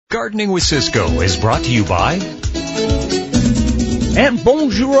Gardening with Ciscoe is brought to you by... And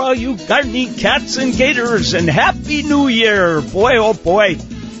bonjour, all you gardening cats and gators, and Happy New Year. Boy, oh boy,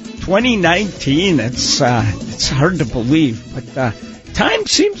 2019, it's hard to believe, but time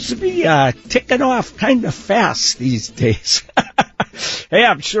seems to be ticking off kind of fast these days. Hey,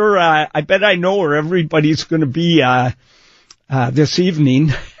 I'm sure, I bet I know where everybody's going to be this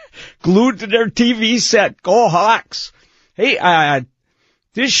evening, glued to their TV set. Go Hawks. Hey,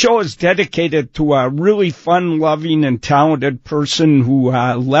 this show is dedicated to a really fun-loving and talented person who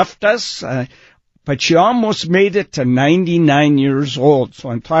left us, but she almost made it to 99 years old. So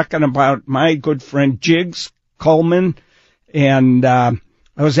I'm talking about my good friend Jigs Coleman, and I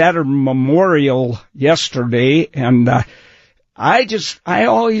was at her memorial yesterday, and I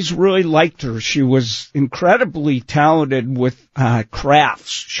always really liked her. She was incredibly talented with crafts.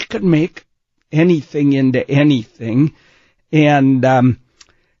 She could make anything into anything, and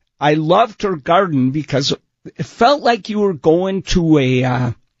I loved her garden because it felt like you were going to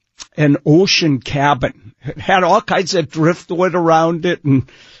an ocean cabin. It had all kinds of driftwood around it, and it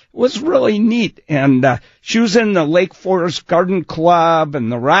was really neat. And she was in the Lake Forest Garden Club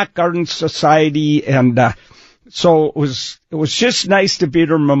and the Rock Garden Society, and so it was just nice to be at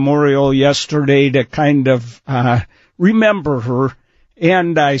her memorial yesterday to kind of remember her.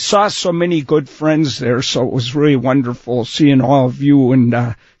 And I saw so many good friends there, so it was really wonderful seeing all of you.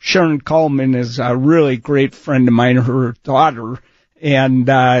 And Sharon Coleman is a really great friend of mine, her daughter, and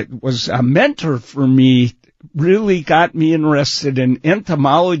was a mentor for me, really got me interested in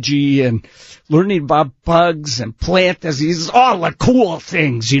entomology and learning about bugs and plant diseases, all the cool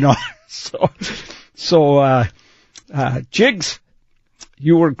things, you know. So Jigs,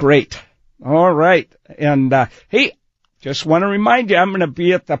 you were great. All right. And hey, just want to remind you, I'm going to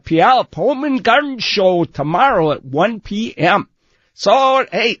be at the Puyallup Home and Garden Show tomorrow at 1 p.m. So,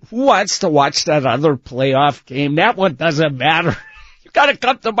 hey, who wants to watch that other playoff game? That one doesn't matter. You got to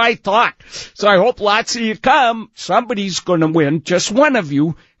come to my talk. So I hope lots of you come. Somebody's going to win. Just one of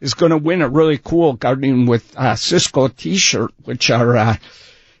you is going to win a really cool Gardening with Ciscoe t-shirt, which are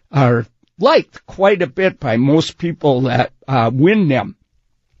liked quite a bit by most people that win them.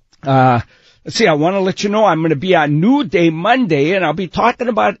 Let's see, I want to let you know I'm going to be on New Day Monday, and I'll be talking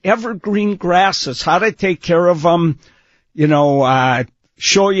about evergreen grasses, how to take care of them, you know,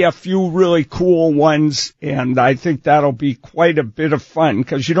 show you a few really cool ones, and I think that'll be quite a bit of fun,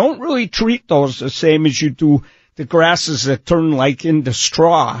 because you don't really treat those the same as you do the grasses that turn like into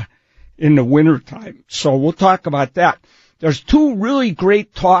straw in the wintertime. So we'll talk about that. There's two really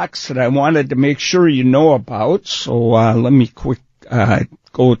great talks that I wanted to make sure you know about, so let me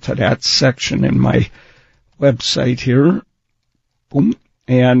go to that section in my website here. Boom.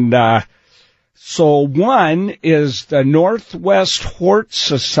 And so one is the Northwest Hort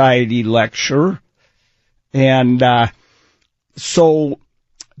Society lecture. And so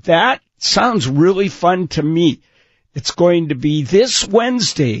that sounds really fun to me. It's going to be this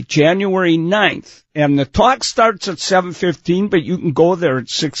Wednesday, January 9th. And the talk starts at 7:15, but you can go there at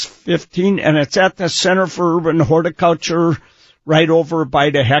 6:15. And it's at the Center for Urban Horticulture, right over by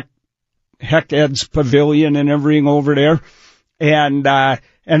the Heck Ed's Pavilion and everything over there. And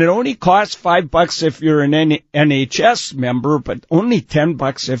it only costs $5 if you're an NHS member, but only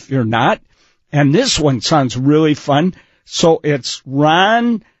 $10 if you're not. And this one sounds really fun. So it's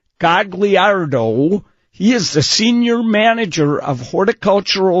Ron Gagliardo. He is the Senior Manager of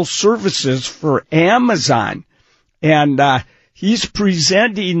Horticultural Services for Amazon. And he's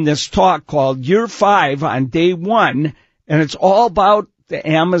presenting this talk called Year 5 on Day 1. And it's all about the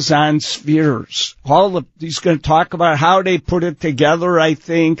Amazon spheres. He's going to talk about how they put it together, I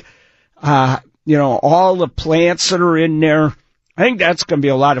think. You know, all the plants that are in there. I think that's going to be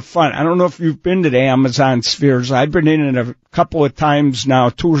a lot of fun. I don't know if you've been to the Amazon spheres. I've been in it a couple of times now,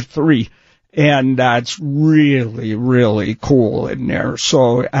 2 or 3. And it's really, really cool in there.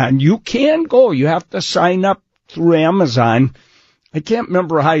 So, and you can go. You have to sign up through Amazon. I can't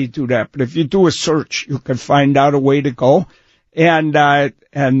remember how you do that, but if you do a search, you can find out a way to go. And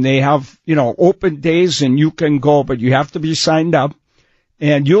they have, you know, open days and you can go, but you have to be signed up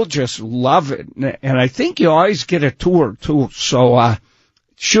and you'll just love it. And I think you always get a tour too. So, it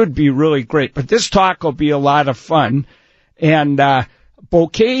should be really great, but this talk will be a lot of fun. And,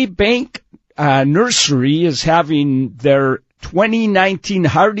 Bouquet Bank, Nursery is having their 2019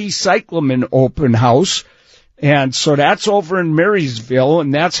 Hardy Cyclamen open house. And so that's over in Marysville,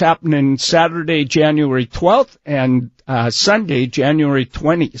 and that's happening Saturday, January 12th, and Sunday, January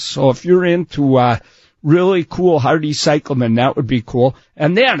 20th. So if you're into really cool hardy cyclamen, that would be cool.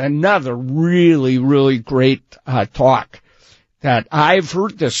 And then another really, really great talk that I've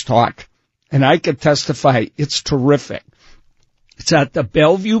heard this talk, and I can testify it's terrific. It's at the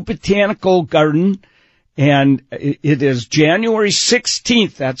Bellevue Botanical Garden, and it is January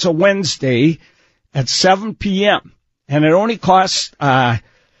 16th. That's a Wednesday at 7 p.m. And it only costs $5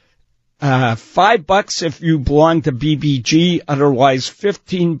 if you belong to BBG, otherwise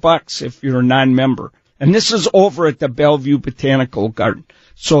 $15 if you're a non-member. And this is over at the Bellevue Botanical Garden.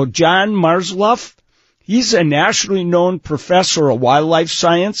 So John Marsloff, he's a nationally known professor of wildlife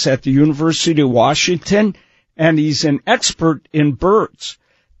science at the University of Washington, and he's an expert in birds.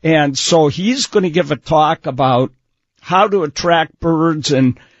 And so he's going to give a talk about how to attract birds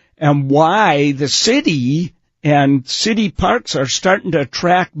and why the city and city parks are starting to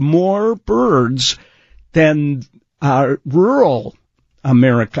attract more birds than rural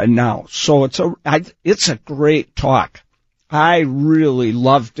America now. So it's a great talk. I really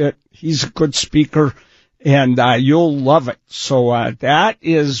loved it. He's a good speaker, and you'll love it. So that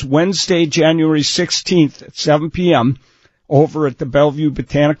is Wednesday, January 16th at 7 p.m. over at the Bellevue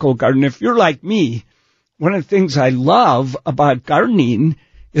Botanical Garden. If you're like me, one of the things I love about gardening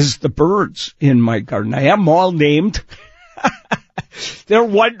is the birds in my garden. I have them all named. They're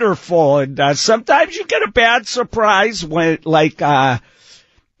wonderful. And sometimes you get a bad surprise when the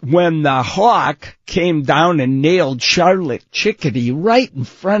hawk came down and nailed Charlotte Chickadee right in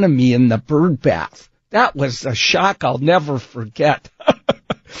front of me in the bird bath. That was a shock I'll never forget.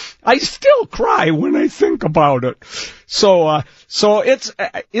 I still cry when I think about it. So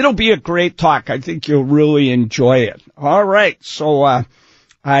it'll be a great talk. I think you'll really enjoy it. All right. So,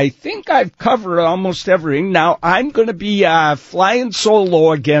 I think I've covered almost everything. Now, I'm going to be flying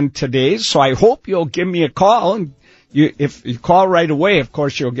solo again today, so I hope you'll give me a call. And if you call right away, of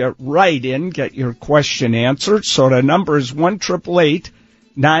course, you'll get right in, get your question answered. So the number is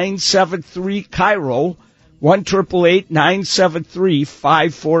 1-888-973-KIRO,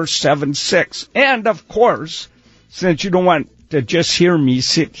 1-888-973-5476. And, of course, since you don't want to just hear me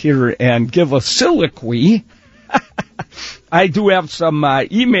sit here and give a soliloquy, I do have some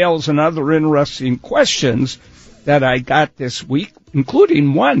emails and other interesting questions that I got this week,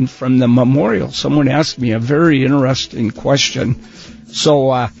 including one from the memorial. Someone asked me a very interesting question. So,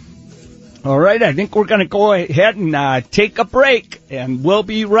 all right, I think we're going to go ahead and take a break, and we'll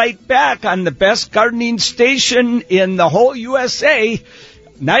be right back on the best gardening station in the whole USA,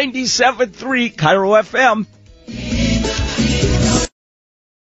 97.3 KIRO FM.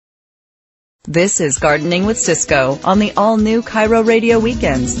 This is Gardening with Ciscoe on the all-new KIRO Radio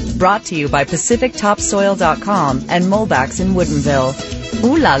Weekends, brought to you by PacificTopsoil.com and Molbach's in Woodinville.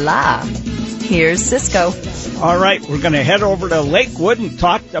 Ooh la la! Here's Ciscoe. All right, we're going to head over to Lakewood and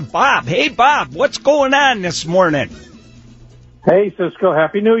talk to Bob. Hey, Bob, what's going on this morning? Hey, Ciscoe,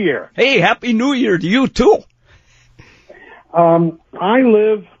 Happy New Year. Hey, Happy New Year to you, too. I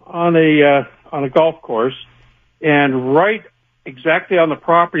live on a golf course, and right exactly on the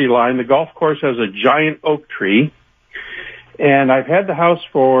property line, the golf course has a giant oak tree, and I've had the house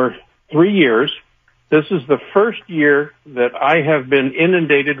for 3 years. This is the first year that I have been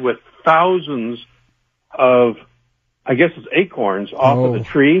inundated with thousands of, I guess it's acorns, off of the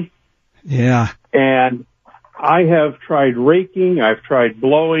tree. Yeah. And I have tried raking, I've tried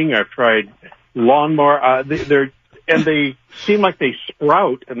blowing, I've tried lawnmower. They seem like they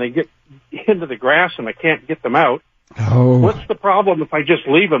sprout and they get into the grass and I can't get them out. Oh. What's the problem if I just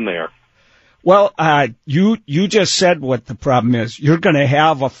leave them there? Well, you just said what the problem is. You're going to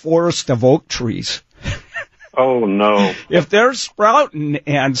have a forest of oak trees. Oh, no. If they're sprouting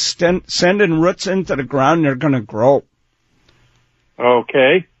and sending roots into the ground, they're going to grow.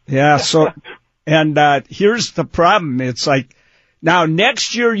 Okay. Yeah, so, and here's the problem. It's like, now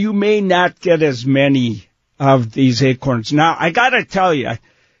next year you may not get as many of these acorns. Now, I got to tell you,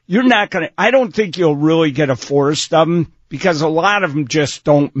 you're not going to, I don't think you'll really get a forest of them because a lot of them just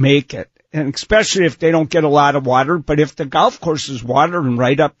don't make it. And especially if they don't get a lot of water. But if the golf course is watering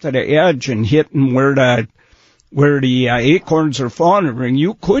right up to the edge and hitting where the acorns are falling,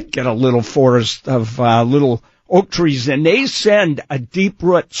 you could get a little forest of little oak trees. And they send a deep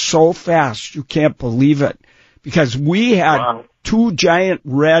root so fast, you can't believe it. Because we had two giant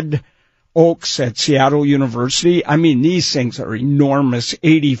red oaks at Seattle University. I mean, these things are enormous,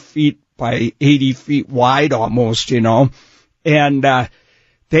 80 feet by 80 feet wide almost, you know. And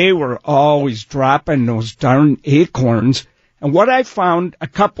they were always dropping those darn acorns. And what I found, a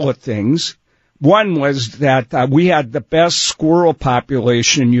couple of things. One was that we had the best squirrel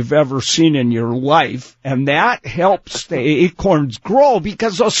population you've ever seen in your life, and that helps the acorns grow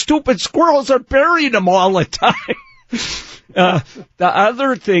because those stupid squirrels are burying them all the time. The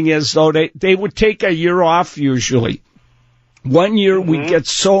other thing is, though, they would take a year off usually. One year we'd get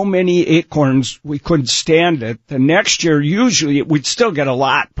so many acorns we couldn't stand it. The next year, usually we'd still get a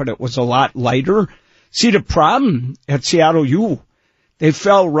lot, but it was a lot lighter. See, the problem at Seattle U, they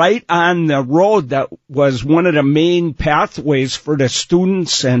fell right on the road that was one of the main pathways for the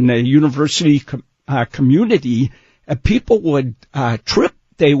students and the university community, and people would trip.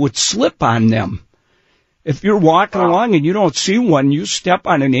 They would slip on them. If you're walking along and you don't see one, you step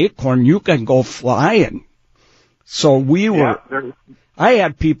on an acorn, you can go flying. So I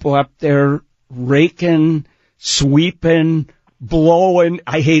had people up there raking, sweeping, blowing.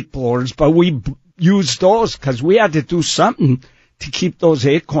 I hate blowers, but we used those because we had to do something to keep those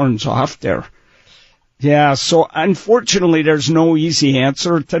acorns off there. Yeah, so unfortunately there's no easy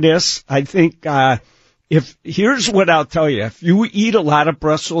answer to this. I think, here's what I'll tell you. If you eat a lot of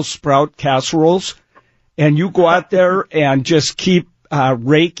Brussels sprout casseroles and you go out there and just keep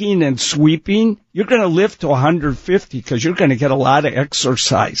raking and sweeping, you're going to live to 150 because you're going to get a lot of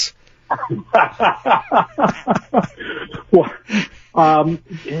exercise. Well,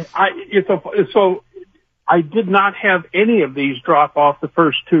 so I did not have any of these drop off the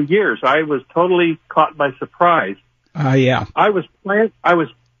first 2 years. I was totally caught by surprise. Yeah. I was going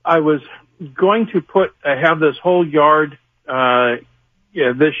to have this whole yard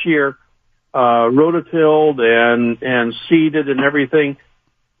this year rototilled and seeded and everything.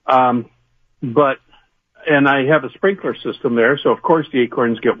 And I have a sprinkler system there, so of course the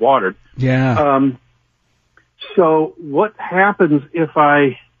acorns get watered. Yeah. So what happens if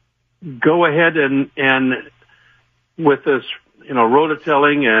I go ahead and with this,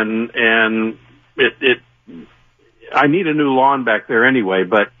 rototilling and I need a new lawn back there anyway,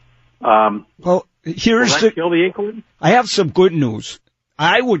 but, well, here's will that kill the acorn? I have some good news.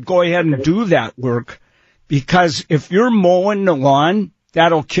 I would go ahead and do that work because if you're mowing the lawn,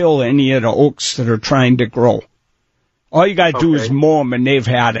 that'll kill any of the oaks that are trying to grow. All you gotta do is mow them and they've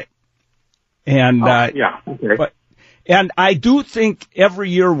had it. And, and I do think every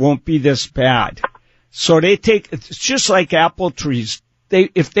year won't be this bad. So it's just like apple trees.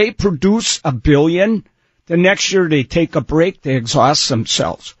 If they produce 1 billion, the next year they take a break, they exhaust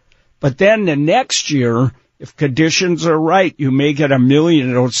themselves. But then the next year, if conditions are right, you may get 1 million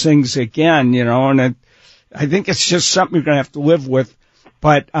of those things again, and I think it's just something you're going to have to live with.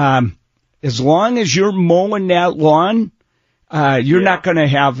 But as long as you're mowing that lawn, you're not going to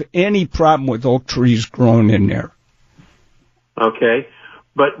have any problem with oak trees growing in there. Okay.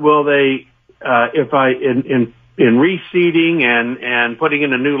 But will they, if I, in reseeding and putting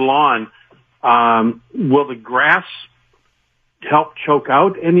in a new lawn, will the grass help choke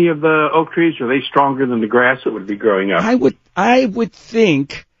out any of the oak trees? Are they stronger than the grass that would be growing up? I would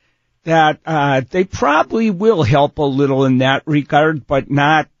think that they probably will help a little in that regard, but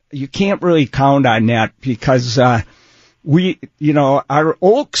you can't really count on that because our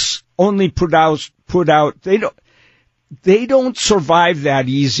oaks only put out they don't survive that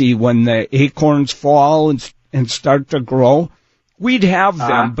easy when the acorns fall and start to grow. We'd have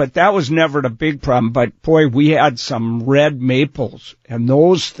them, but that was never the big problem. But boy, we had some red maples and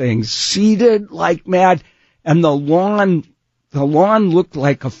those things seeded like mad, and the lawn looked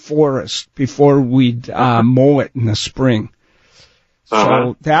like a forest before we'd mow it in the spring.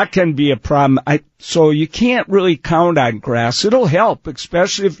 So that can be a problem. So you can't really count on grass. It'll help,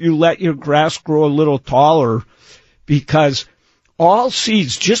 especially if you let your grass grow a little taller, because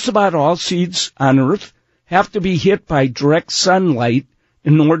just about all seeds on Earth have to be hit by direct sunlight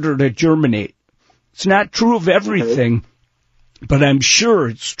in order to germinate. It's not true of everything, but I'm sure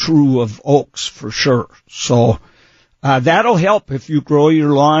it's true of oaks for sure. So that'll help if you grow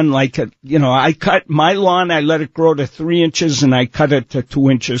your lawn I cut my lawn, I let it grow to 3 inches and I cut it to 2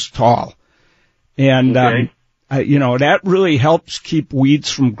 inches tall. And, that really helps keep weeds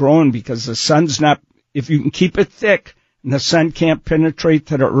from growing because the sun's if you can keep it thick and the sun can't penetrate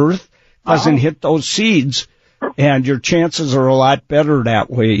to the earth, doesn't hit those seeds, and your chances are a lot better that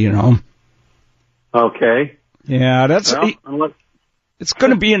way, Okay. Yeah, it's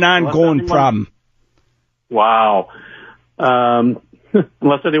going to be an ongoing problem. Wow.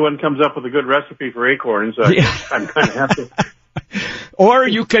 Unless anyone comes up with a good recipe for acorns, I'm kind of happy. Or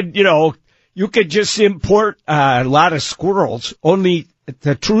you could just import a lot of squirrels. Only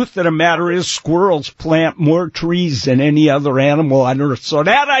the truth of the matter is squirrels plant more trees than any other animal on Earth. So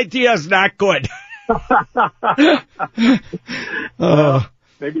that idea is not good.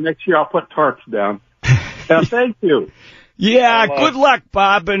 Maybe next year I'll put tarps down. Thank you. Yeah, good luck,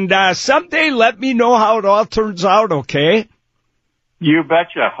 Bob. And someday let me know how it all turns out, okay? You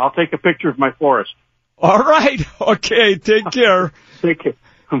betcha. I'll take a picture of my forest. All right. Okay, take care. Take care.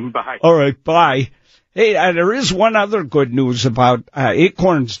 Bye. All right, bye. Hey, there is one other good news about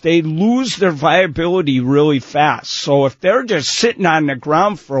acorns. They lose their viability really fast. So if they're just sitting on the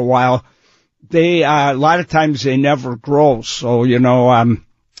ground for a while, they a lot of times they never grow. So,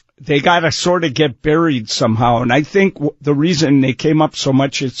 they got to sort of get buried somehow. And I think the reason they came up so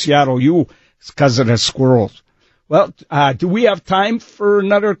much at Seattle U is because of the squirrels. Well, do we have time for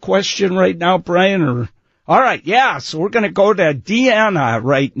another question right now, Brian? Or all right, yeah. So we're going to go to Deanna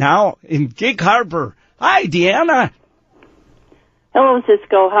right now in Gig Harbor. Hi, Deanna. Hello,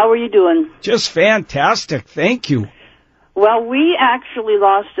 Ciscoe. How are you doing? Just fantastic. Thank you. Well, we actually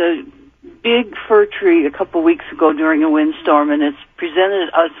lost a big fir tree a couple weeks ago during a windstorm, and it's presented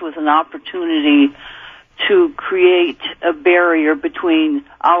us with an opportunity to create a barrier between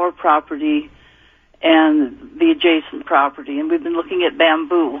our property and the adjacent property, and we've been looking at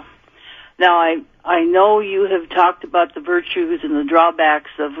bamboo. Now, I know you have talked about the virtues and the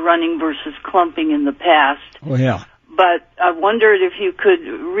drawbacks of running versus clumping in the past. Oh, yeah. But I wondered if you could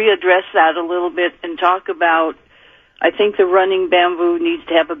readdress that a little bit and talk about, I think the running bamboo needs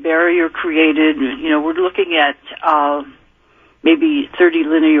to have a barrier created. We're looking at maybe 30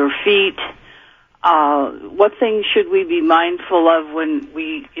 linear feet. What things should we be mindful of when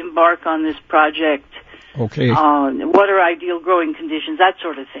we embark on this project? Okay. What are ideal growing conditions, that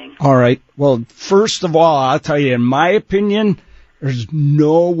sort of thing. All right. Well, first of all, I'll tell you, in my opinion, there's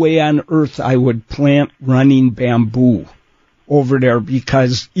no way on earth I would plant running bamboo over there,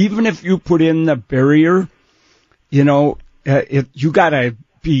 because even if you put in the barrier, you gotta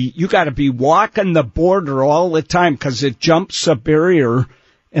be walking the border all the time, because it jumps a barrier,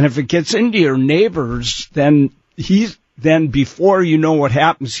 and if it gets into your neighbors, then before you know what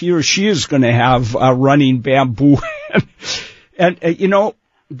happens, he or she is going to have running bamboo. and the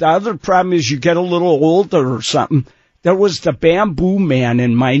other problem is you get a little older or something. There was the bamboo man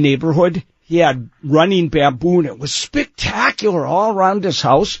in my neighborhood. He had running bamboo, and it was spectacular all around his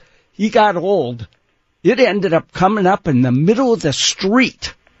house. He got old. It ended up coming up in the middle of the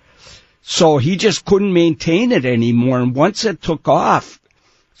street. So he just couldn't maintain it anymore. And once it took off,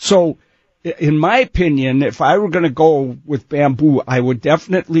 so in my opinion, if I were going to go with bamboo, I would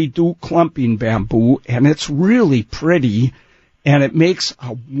definitely do clumping bamboo, and it's really pretty, and it makes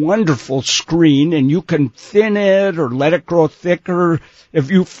a wonderful screen, and you can thin it or let it grow thicker.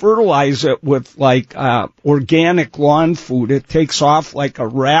 If you fertilize it with organic lawn food, it takes off like a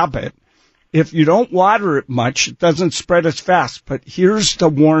rabbit. If you don't water it much, it doesn't spread as fast. But here's the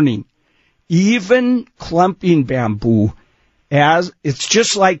warning. Even clumping bamboo, as it's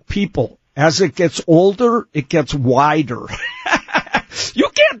just like people. As it gets older, it gets wider. You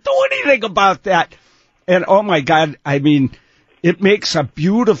can't do anything about that. And oh my God, it makes a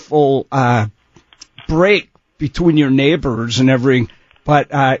beautiful break between your neighbors and everything. But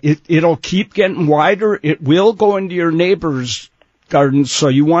it'll keep getting wider. It will go into your neighbor's garden, so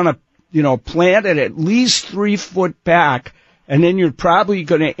you want to plant it at least 3 foot back, and then you're probably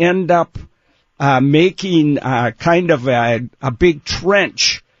going to end up making kind of a big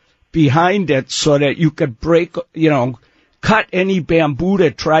trench behind it, so that you could cut any bamboo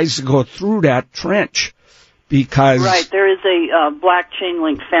that tries to go through that trench. Because right, there is a black chain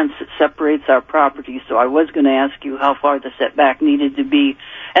link fence that separates our property, so I was going to ask you how far the setback needed to be,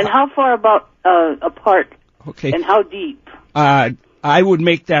 and how far apart, okay, and how deep. I would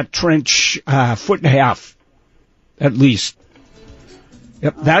make that trench 1.5 feet, at least.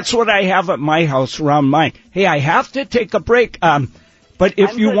 Yep, that's what I have at my house around mine. Hey, I have to take a break. But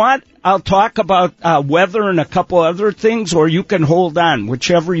if you want, I'll talk about weather and a couple other things, or you can hold on,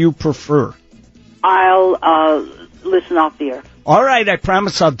 whichever you prefer. I'll listen off the air. All right, I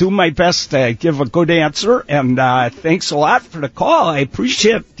promise I'll do my best to give a good answer, and thanks a lot for the call. I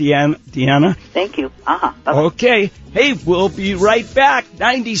appreciate it, Deanna. Thank you. Bye-bye. Okay. Hey, we'll be right back.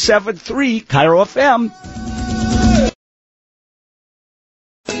 97.3 Cairo FM.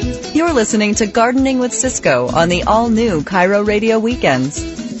 You're listening to Gardening with Ciscoe on the all-new Cairo Radio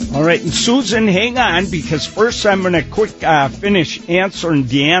Weekends. All right, and Susan, hang on, because first I'm going to finish answering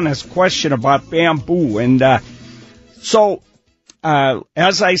Deanna's question about bamboo. And as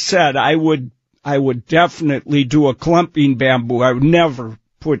I said, I would definitely do a clumping bamboo. I would never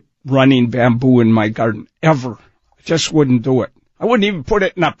put running bamboo in my garden, ever. I just wouldn't do it. I wouldn't even put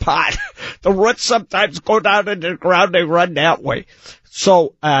it in a pot. The roots sometimes go down into the ground, they run that way.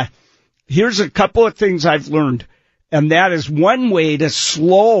 So here's a couple of things I've learned, and that is one way to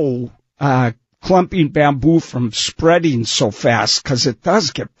slow clumping bamboo from spreading so fast, because it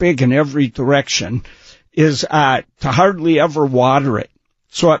does get big in every direction, is to hardly ever water it.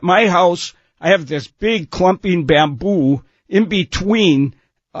 So at my house, I have this big clumping bamboo. In between,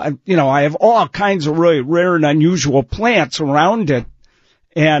 I have all kinds of really rare and unusual plants around it.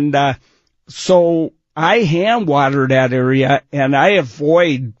 And, so I hand water that area, and I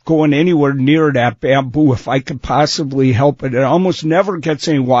avoid going anywhere near that bamboo if I could possibly help it. It almost never gets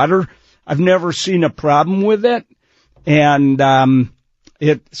any water. I've never seen a problem with it, and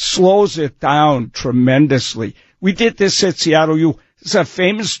it slows it down tremendously. We did this at Seattle U. It's a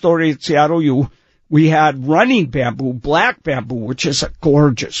famous story at Seattle U. We had running bamboo, black bamboo, which is a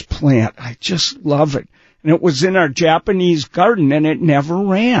gorgeous plant. I just love it. And it was in our Japanese garden, and it never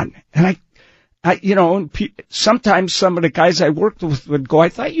ran. And sometimes some of the guys I worked with would go, I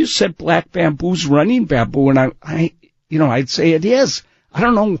thought you said black bamboo's running bamboo. And I'd say it is. I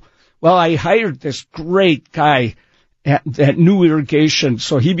don't know. Well, I hired this great guy that knew irrigation,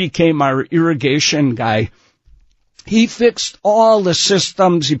 so he became our irrigation guy. He fixed all the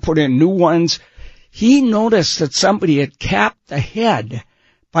systems. He put in new ones. He noticed that somebody had capped the head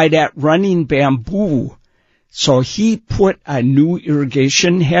by that running bamboo. So he put a new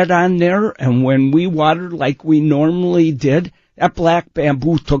irrigation head on there, and when we watered like we normally did, that black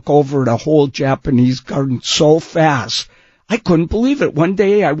bamboo took over the whole Japanese garden so fast. I couldn't believe it. One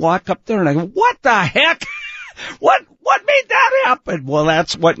day I walk up there and I go, what the heck? What made that happen? Well,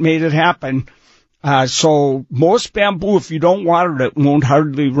 that's what made it happen. So most bamboo, if you don't water it, won't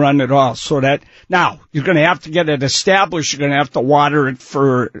hardly run at all. So now you're going to have to get it established. You're going to have to water it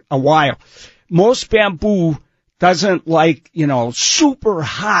for a while. Most bamboo doesn't like, super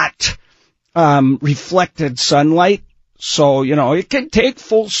hot, reflected sunlight. So, it can take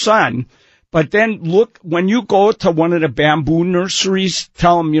full sun. But then look, when you go to one of the bamboo nurseries,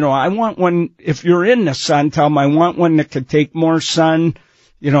 tell them, I want one, if you're in the sun, tell them I want one that could take more sun.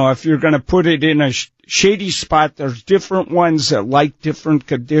 If you're going to put it in a shady spot, there's different ones that like different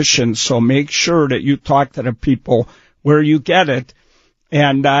conditions. So make sure that you talk to the people where you get it.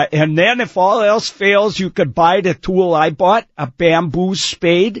 And then if all else fails, you could buy the tool I bought, a bamboo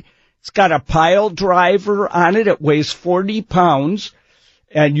spade. It's got a pile driver on it. It weighs 40 pounds.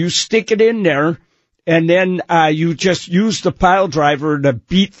 And you stick it in there, and then you just use the pile driver to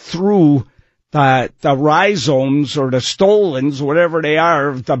beat through the rhizomes or the stolons, whatever they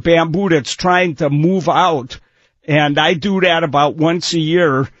are, the bamboo that's trying to move out. And I do that about once a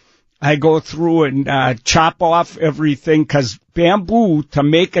year. I go through and chop off everything, because bamboo, to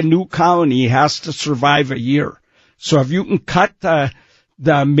make a new colony, has to survive a year. So if you can cut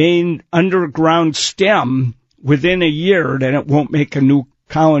the main underground stem within a year, then it won't make a new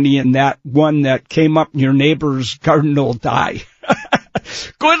colony, and that one that came up in your neighbor's garden will die.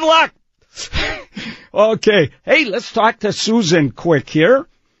 Good luck. Okay. Hey, let's talk to Susan quick here.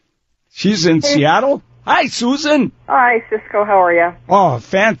 She's in Seattle. Hi, Susan. Hi, Ciscoe. How are you? Oh,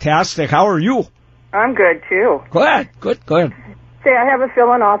 fantastic. How are you? I'm good, too. Good. Say, I have a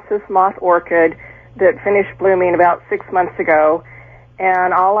Phalaenopsis moth orchid that finished blooming about 6 months ago,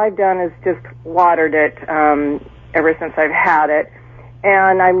 and all I've done is just watered it ever since I've had it.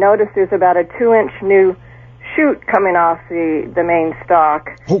 And I've noticed there's about a 2-inch new shoot coming off the main stalk.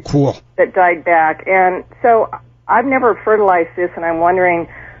 Oh, cool. That died back. And so I've never fertilized this, and I'm wondering,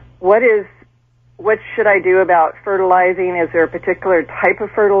 what should I do about fertilizing? Is there a particular type of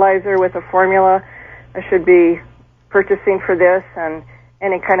fertilizer with a formula I should be purchasing for this? And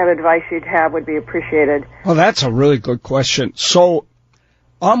any kind of advice you'd have would be appreciated. Well, that's a really good question. So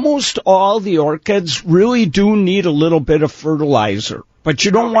almost all the orchids really do need a little bit of fertilizer, but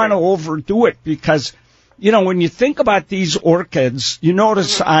you don't want to overdo it, because, when you think about these orchids, you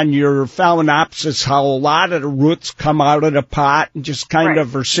notice on your Phalaenopsis how a lot of the roots come out of the pot and just kind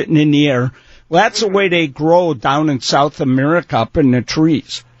of are sitting in the air. Well, that's the way they grow down in South America up in the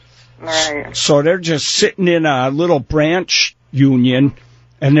trees. Right. So they're just sitting in a little branch union,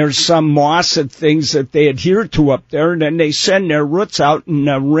 and there's some moss and things that they adhere to up there, and then they send their roots out, and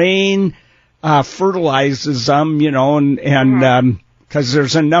the rain fertilizes them, and because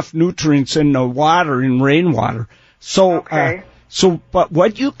there's enough nutrients in the water, in rainwater. So, but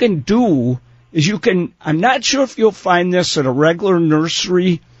what you can do is I'm not sure if you'll find this at a regular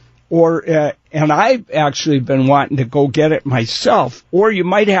nursery, or, and I've actually been wanting to go get it myself, or you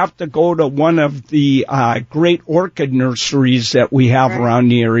might have to go to one of the great orchid nurseries that we have around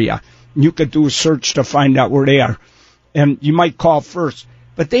the area. You could do a search to find out where they are, and you might call first.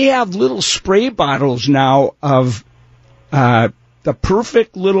 But they have little spray bottles now of the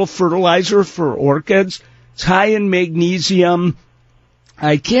perfect little fertilizer for orchids. It's high in magnesium.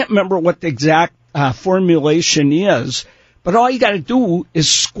 I can't remember what the exact formulation is, but all you got to do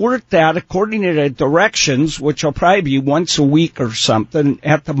is squirt that according to the directions, which will probably be once a week or something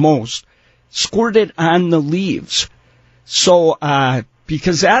at the most. Squirt it on the leaves. So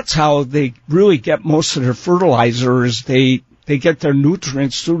because that's how they really get most of their fertilizers. They get their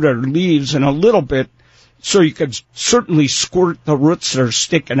nutrients through their leaves and a little bit, so you could certainly squirt the roots that are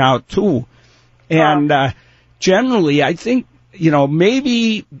sticking out too. And generally, I think,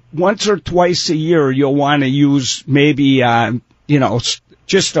 maybe once or twice a year you'll want to use maybe,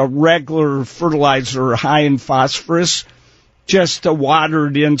 just a regular fertilizer high in phosphorus, just to water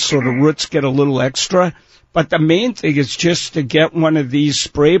it in so the roots get a little extra. But the main thing is just to get one of these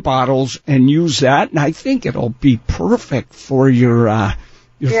spray bottles and use that, and I think it'll be perfect for your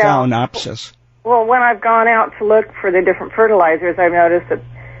Phalaenopsis. Well, when I've gone out to look for the different fertilizers, I've noticed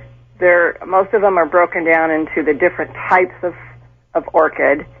that most of them are broken down into the different types of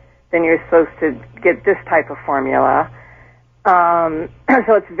orchid. Then you're supposed to get this type of formula. So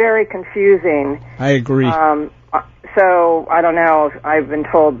it's very confusing. I agree. So I don't know. I've been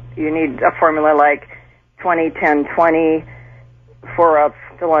told you need a formula like 20-10-20 for a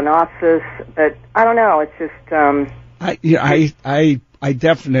Phalaenopsis, but I don't know. It's just I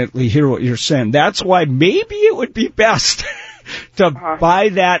definitely hear what you're saying. That's why maybe it would be best to buy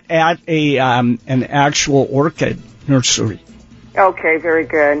that at an actual orchid nursery. Okay, very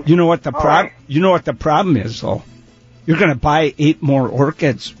good. You know what the problem is, though? You're going to buy 8 more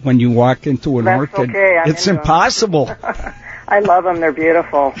orchids when you walk into an orchid. Okay. It's impossible. I love them. They're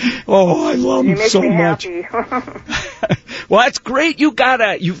beautiful. Oh, I love them so much. Well, that's great. You've got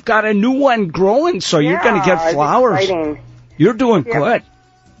a new one growing, so you're going to get flowers. Exciting. You're doing good.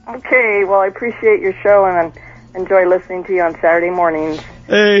 Okay. Well, I appreciate your show and enjoy listening to you on Saturday mornings.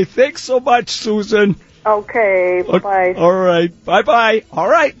 Hey, thanks so much, Susan. Okay. Bye-bye. All right. Bye-bye. All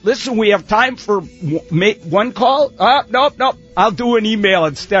right. Listen, we have time for one call. Nope. I'll do an email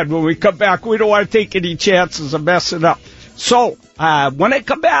instead when we come back. We don't want to take any chances of messing up. So when I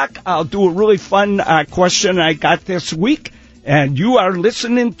come back, I'll do a really fun question I got this week. And you are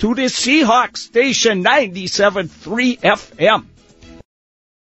listening to the Seahawks Station 97.3 FM.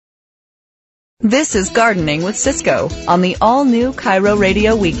 This is Gardening with Ciscoe on the all-new Cairo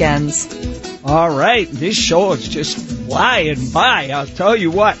Radio Weekends. All right, this show is just flying by, I'll tell you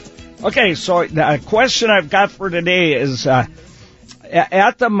what. Okay, so the question I've got for today is, at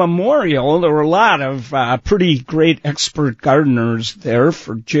the memorial, there were a lot of pretty great expert gardeners there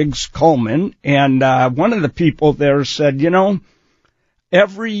for Jigs Coleman, and one of the people there said,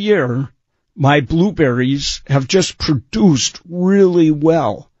 every year my blueberries have just produced really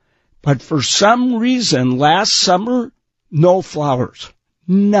well, but for some reason last summer, no flowers,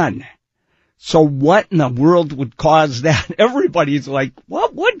 none. So what in the world would cause that? Everybody's like,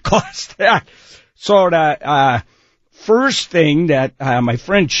 what would cause that? So the first thing that my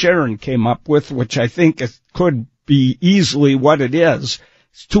friend Sharon came up with, which I think could be easily what it is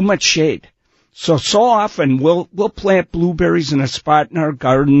too much shade. So often we'll plant blueberries in a spot in our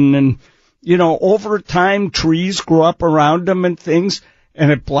garden, and over time trees grow up around them and things, and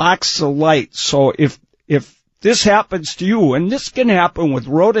it blocks the light. So if this happens to you, and this can happen with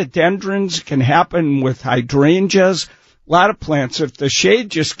rhododendrons, it can happen with hydrangeas, a lot of plants, if the shade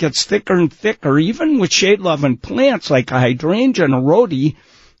just gets thicker and thicker, even with shade-loving plants like a hydrangea and a rhodie,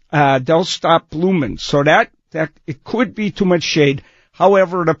 they'll stop blooming. So that it could be too much shade.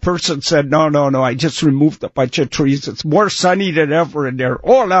 However, the person said, no, I just removed a bunch of trees. It's more sunny than ever in there.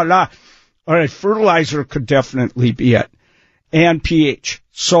 Oh, la, la. All right, fertilizer could definitely be it. And pH.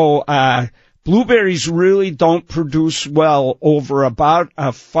 So, blueberries really don't produce well over about a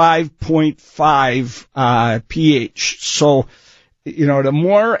 5.5 pH. So, the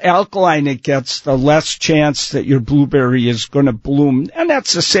more alkaline it gets, the less chance that your blueberry is going to bloom. And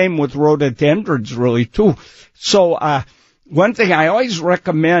that's the same with rhododendrons, really, too. So, one thing I always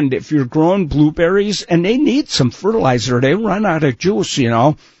recommend if you're growing blueberries, and they need some fertilizer, they run out of juice,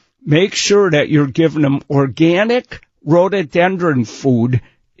 make sure that you're giving them organic rhododendron food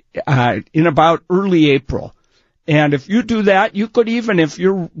in about early April. And if you do that, you could even, if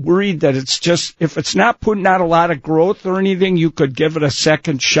you're worried that if it's not putting out a lot of growth or anything, you could give it a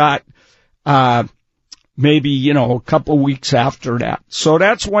second shot, maybe, a couple weeks after that. So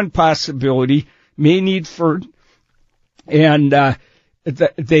that's one possibility. May need and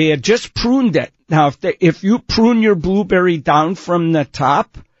they had just pruned it. Now, if you prune your blueberry down from the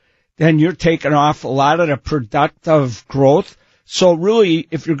top, then you're taking off a lot of the productive growth. So really,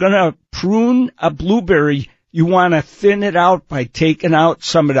 if you're going to prune a blueberry, you want to thin it out by taking out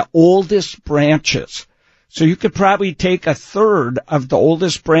some of the oldest branches. So you could probably take a third of the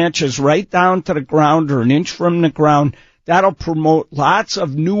oldest branches right down to the ground or an inch from the ground. That'll promote lots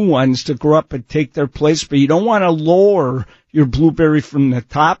of new ones to grow up and take their place, but you don't want to lower your blueberry from the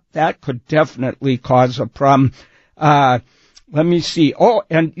top. That could definitely cause a problem. let me see. Oh,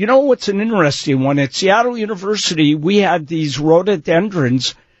 and you know what's an interesting one? At Seattle University, we had these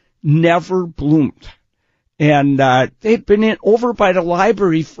rhododendrons never bloomed. And they'd been over by the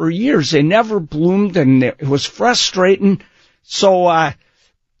library for years. They never bloomed, and it was frustrating. So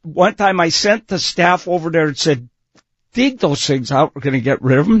one time I sent the staff over there and said, dig those things out. We're going to get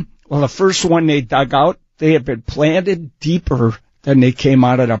rid of them. Well, the first one they dug out, they had been planted deeper than they came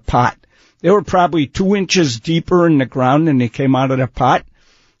out of the pot. They were probably 2 inches deeper in the ground than they came out of the pot.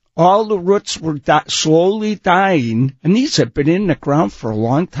 All the roots were slowly dying, and these had been in the ground for a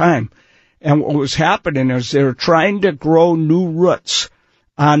long time. And what was happening is they were trying to grow new roots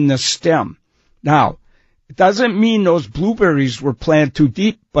on the stem. Now, it doesn't mean those blueberries were planted too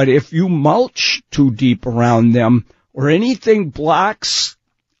deep, but if you mulch too deep around them or anything blocks,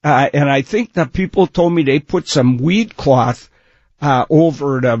 and I think that people told me they put some weed cloth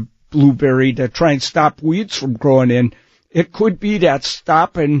over the blueberry to try and stop weeds from growing in, it could be that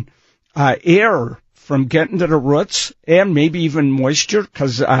stopping air from getting to the roots and maybe even moisture,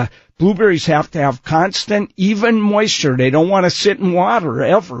 because blueberries have to have constant, even moisture. They don't want to sit in water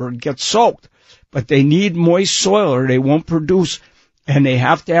ever and get soaked, but they need moist soil or they won't produce, and they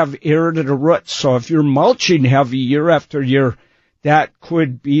have to have air to the roots. So if you're mulching heavy year after year, that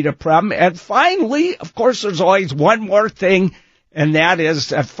could be the problem. And finally, of course, there's always one more thing, and that is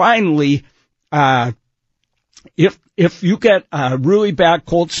that finally, if you get a really bad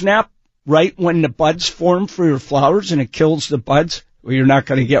cold snap right when the buds form for your flowers and it kills the buds, well, you're not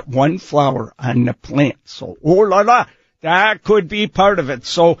going to get one flower on the plant. So, oh la la, that could be part of it.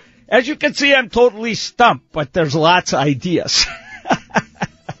 So, as you can see, I'm totally stumped, but there's lots of ideas.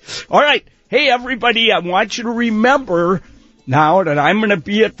 All right. Hey, everybody, I want you to remember now that I'm going to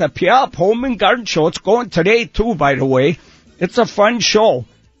be at the Puyallup Home and Garden Show. It's going today, too, by the way. It's a fun show.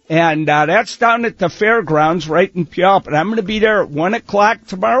 And that's down at the fairgrounds right in Puyallup. And I'm going to be there at 1 o'clock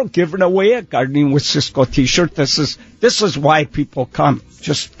tomorrow giving away a Gardening with Ciscoe t-shirt. This is why people come,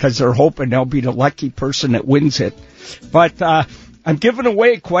 just because they're hoping they'll be the lucky person that wins it. But I'm giving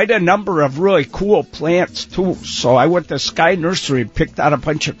away quite a number of really cool plants, too. So I went to Sky Nursery and picked out a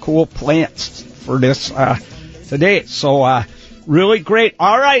bunch of cool plants for this today. So really great.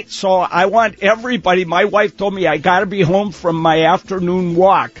 All right, so I want everybody, my wife told me I got to be home from my afternoon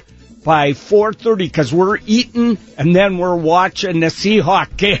walk by 4:30 because we're eating and then we're watching the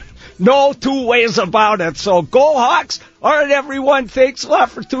Seahawk game. No two ways about it. So go Hawks. All right, everyone, thanks a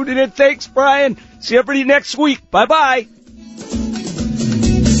lot for tuning in. Thanks, Brian. See everybody next week. Bye-bye.